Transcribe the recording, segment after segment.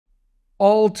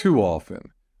All too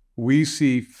often, we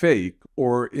see fake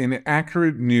or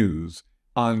inaccurate news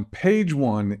on page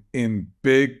 1 in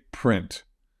big print,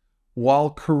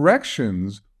 while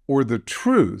corrections or the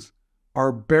truth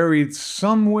are buried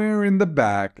somewhere in the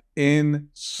back in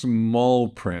small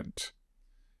print.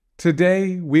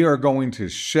 Today, we are going to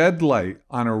shed light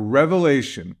on a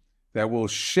revelation that will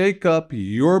shake up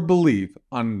your belief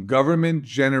on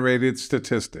government-generated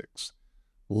statistics.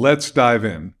 Let's dive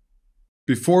in.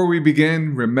 Before we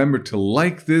begin, remember to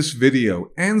like this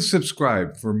video and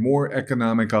subscribe for more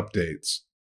economic updates.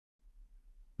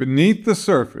 Beneath the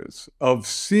surface of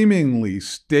seemingly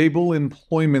stable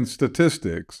employment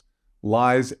statistics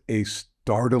lies a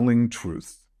startling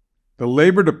truth. The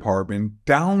Labor Department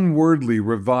downwardly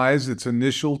revised its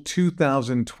initial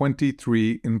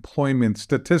 2023 employment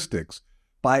statistics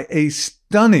by a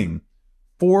stunning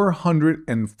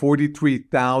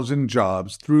 443,000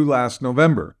 jobs through last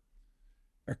November.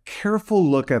 A careful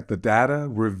look at the data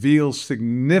reveals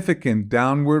significant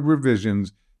downward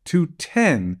revisions to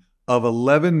 10 of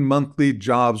 11 monthly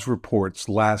jobs reports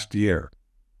last year.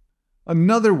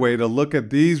 Another way to look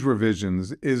at these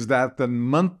revisions is that the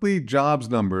monthly jobs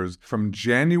numbers from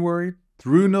January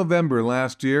through November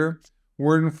last year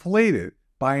were inflated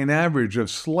by an average of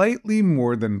slightly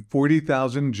more than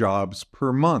 40,000 jobs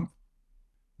per month.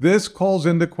 This calls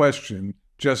into question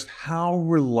just how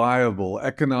reliable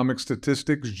economic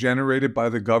statistics generated by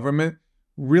the government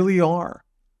really are.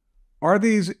 Are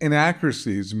these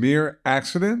inaccuracies mere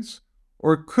accidents,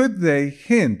 or could they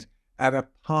hint at a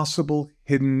possible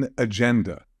hidden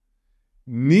agenda?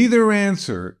 Neither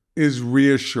answer is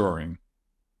reassuring.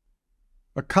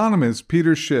 Economist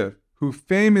Peter Schiff, who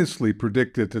famously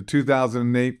predicted the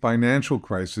 2008 financial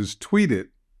crisis, tweeted,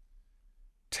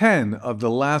 "10 of the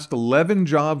last 11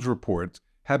 jobs reports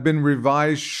have been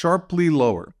revised sharply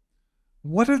lower.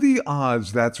 What are the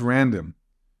odds that's random?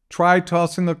 Try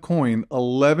tossing a coin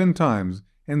 11 times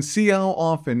and see how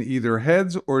often either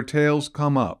heads or tails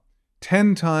come up,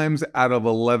 10 times out of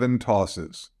 11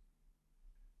 tosses."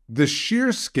 The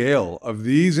sheer scale of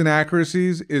these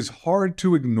inaccuracies is hard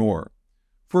to ignore.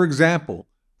 For example,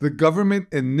 the government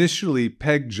initially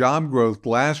pegged job growth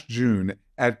last June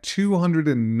at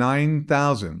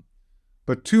 209,000,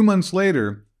 but 2 months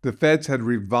later, the feds had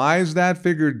revised that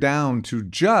figure down to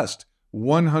just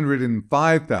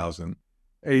 105,000,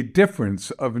 a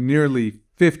difference of nearly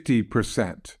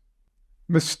 50%.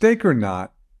 Mistake or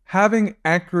not, having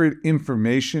accurate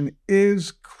information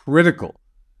is critical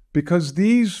because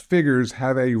these figures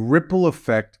have a ripple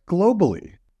effect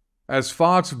globally. As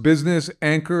Fox Business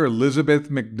anchor Elizabeth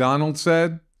McDonald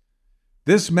said,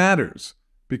 "This matters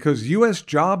because U.S.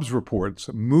 jobs reports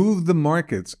move the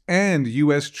markets and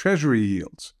U.S. Treasury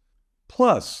yields.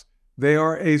 Plus, they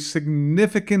are a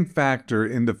significant factor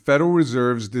in the Federal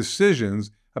Reserve's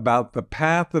decisions about the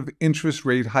path of interest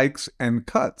rate hikes and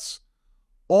cuts.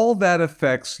 All that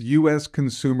affects U.S.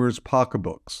 consumers'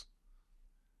 pocketbooks."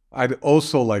 I'd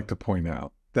also like to point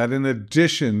out that in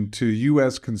addition to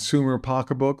U.S. consumer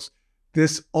pocketbooks,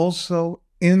 this also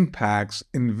impacts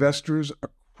investors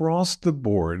across the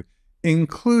board,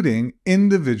 including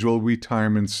individual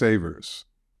retirement savers.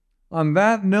 On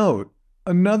that note,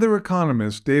 another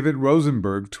economist, David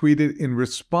Rosenberg, tweeted in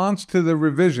response to the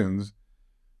revisions,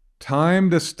 "Time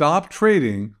to stop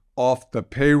trading off the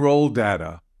payroll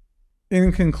data."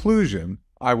 In conclusion,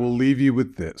 I will leave you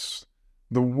with this.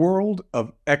 The world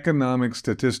of economic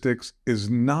statistics is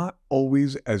not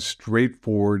always as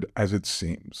straightforward as it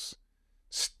seems.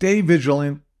 Stay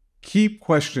vigilant, keep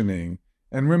questioning,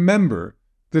 and remember,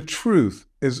 the truth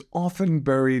is often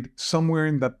buried somewhere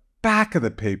in the back of the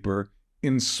paper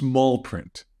in small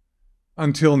print.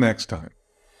 Until next time.